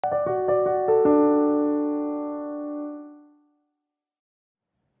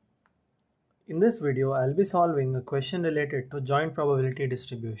this video, I'll be solving a question related to joint probability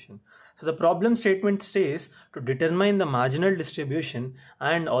distribution. So the problem statement says to determine the marginal distribution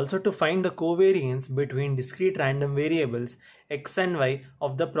and also to find the covariance between discrete random variables x and y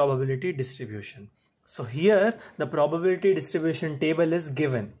of the probability distribution. So here the probability distribution table is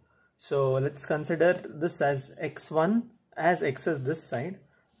given. So let's consider this as x1, as x is this side.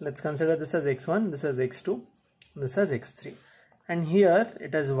 Let's consider this as x1, this as x2, this as x3. And here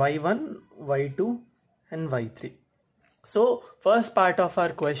it is y1, y2 and y3. So first part of our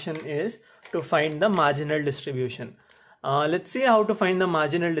question is to find the marginal distribution. Let's see how to find the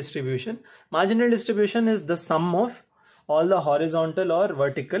marginal distribution. Marginal distribution is the sum of all the horizontal or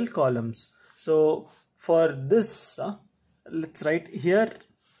vertical columns. So for this, let's write here,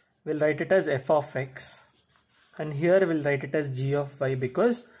 we'll write it as f of x, and here we'll write it as g of y,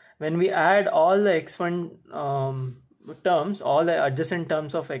 because when we add all the x1 terms, all the adjacent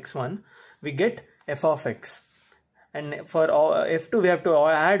terms of x1, we get f of x, and for f2 we have to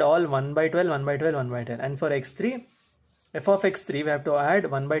add all 1 by 12, 1 by 12, 1 by 12, and for x3, f of x3 we have to add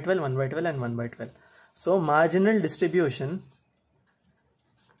 1 by 12, 1 by 12 and 1 by 12. So marginal distribution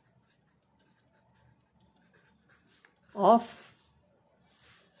of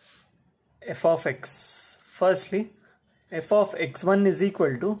f of x, firstly f of x1 is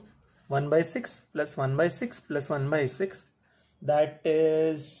equal to 1 by 6 plus 1 by 6 plus 1 by 6, that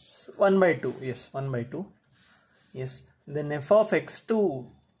is 1 by 2, yes, 1 by 2, yes. Then f of x2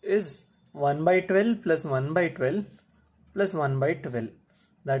 is 1 by 12 plus 1 by 12 plus 1 by 12,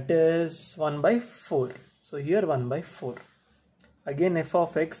 that is 1 by 4, so here 1 by 4. Again f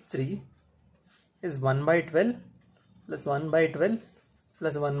of x3 is 1 by 12 plus 1 by 12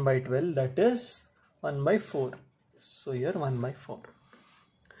 plus 1 by 12, that is 1 by 4, so here 1 by 4.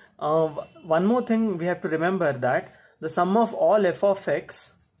 One more thing we have to remember, that the sum of all f of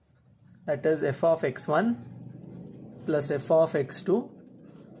x, that is f of x1 plus f of x2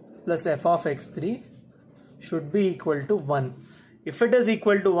 plus f of x3, should be equal to 1. If it is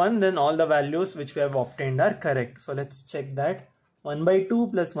equal to 1, then all the values which we have obtained are correct. So let's check that. 1 by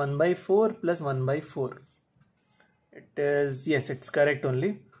 2 plus 1 by 4 plus 1 by 4. It is, yes, it's correct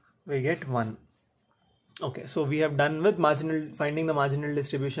only. We get 1. Okay, so we have done with finding the marginal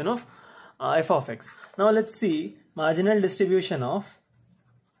distribution of f of x. Now let's see marginal distribution of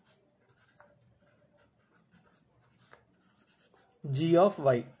g of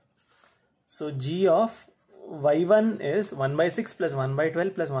y. So g of y1 is 1 by 6 plus 1 by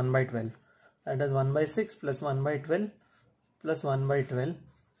 12 plus 1 by 12. That is 1 by 6 plus 1 by 12 plus 1 by 12.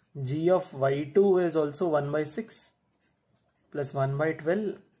 G of y2 is also 1 by 6 plus 1 by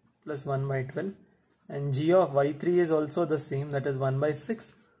 12 plus 1 by 12. And g of y3 is also the same, that is 1 by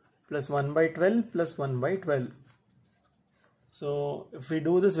 6 plus 1 by 12 plus 1 by 12. So if we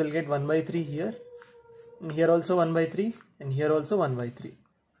do this, we'll get 1 by 3 here, and here also 1 by 3, and here also 1 by 3.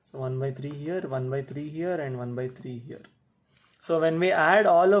 So 1 by 3 here, 1 by 3 here, and 1 by 3 here. So when we add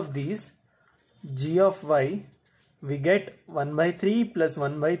all of these, g of y, we get 1 by 3 plus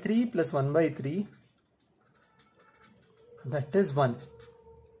 1 by 3 plus 1 by 3, that is 1.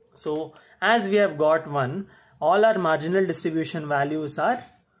 So as we have got 1, all our marginal distribution values are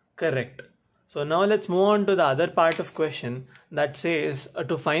correct. So now let's move on to the other part of question that says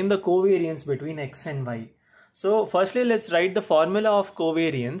to find the covariance between x and y. So firstly, let's write the formula of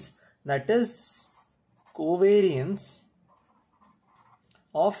covariance, that is covariance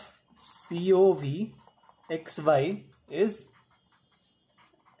of COV xy is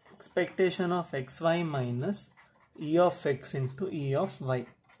expectation of xy minus E of x into E of y.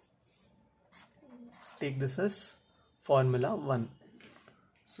 Take this as formula 1.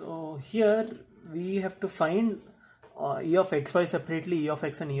 So here we have to find E of xy separately, E of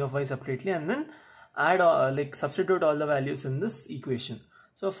x and E of y separately, and then add substitute all the values in this equation.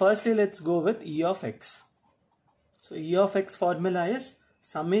 So firstly, let's go with E of x. So E of x formula is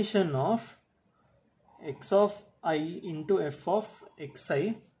summation of x of I into f of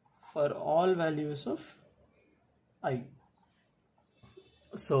xi for all values of I.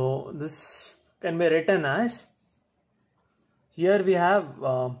 So this can be written as, here we have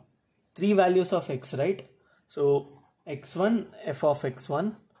 3 values of x, right? So x1 f of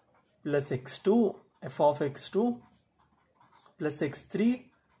x1 plus x2 f of x2 plus x3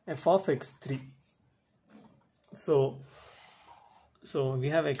 f of x3. So we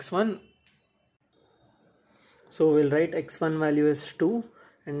have x1, so we'll write x1 value is 2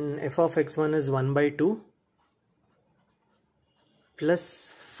 and f of x1 is 1 by 2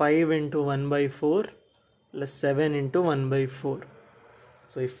 plus 5 into 1 by 4 plus 7 into 1 by 4.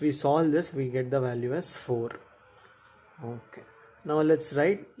 So if we solve this, we get the value as 4. Okay. Now let's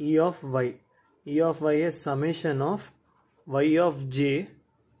write E of y. E of y is summation of y of j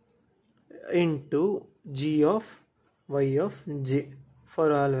into g of y of j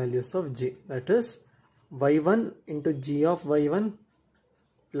for all values of j. That is y1 into g of y1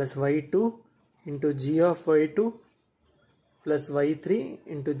 plus y2 into g of y2 plus y3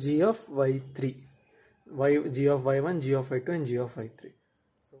 into g of y3, g of y1, g of y2 and g of y3.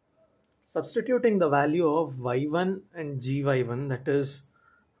 So, substituting the value of y1 and gy1, that is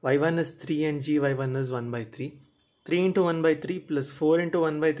y1 is 3 and gy1 is 1 by 3. 3 into 1 by 3 plus 4 into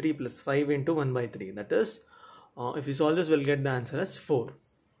 1 by 3 plus 5 into 1 by 3. That is, if we solve this, we'll get the answer as 4.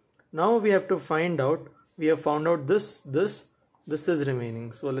 Now we have to find out, we have found out this is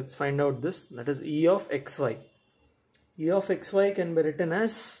remaining. So let's find out this, that is E of xy. E of xy can be written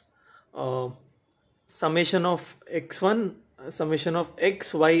as summation of x1, summation of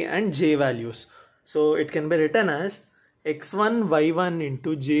x, y and j values. So it can be written as x1 y1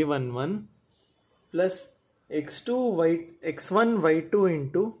 into j11 plus x1 y2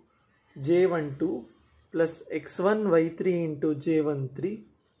 into j12 plus x1 y3 into j13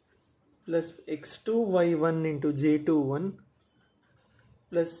 plus x2 y1 into j21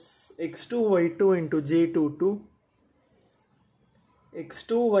 plus x2 y2 into j22 x2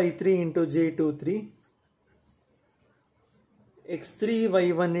 y3 into j23 x3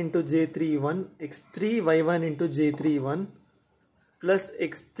 y1 into j31 x3 y1 into j31 plus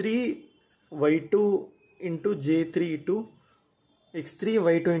x3 y2 into j32 x3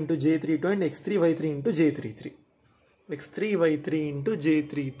 y2 into j32 and x3 y3 into j33 x3 y3 into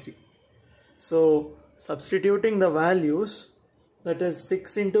j33. So substituting the values, that is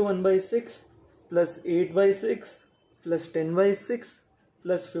 6 into 1 by 6 plus 8 by 6 plus 10 by 6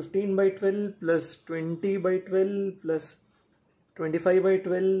 plus 15 by 12 plus 20 by 12 plus 25 by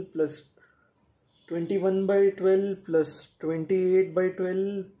 12 plus 21 by 12 plus 28 by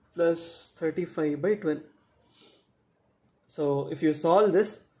 12 plus 35 by 12. So if you solve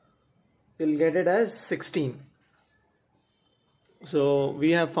this, you'll get it as 16. So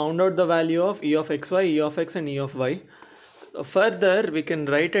we have found out the value of E of xy, E of x and E of y. Further, we can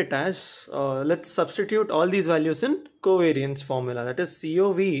write it as, let's substitute all these values in covariance formula. That is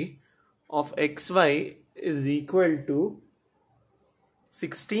COV of xy is equal to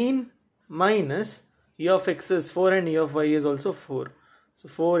 16 minus E of x is 4 and E of y is also 4. So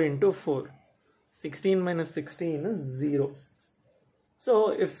 4 into 4. 16 minus 16 is 0. So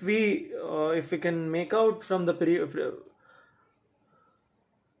if we can make out from the period,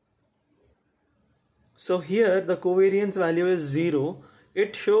 so here the covariance value is 0.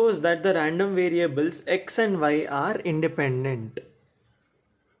 It shows that the random variables x and y are independent.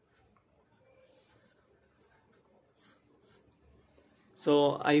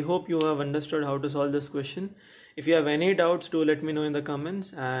 So I hope you have understood how to solve this question. If you have any doubts, do let me know in the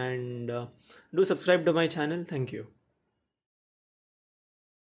comments, and do subscribe to my channel. Thank you.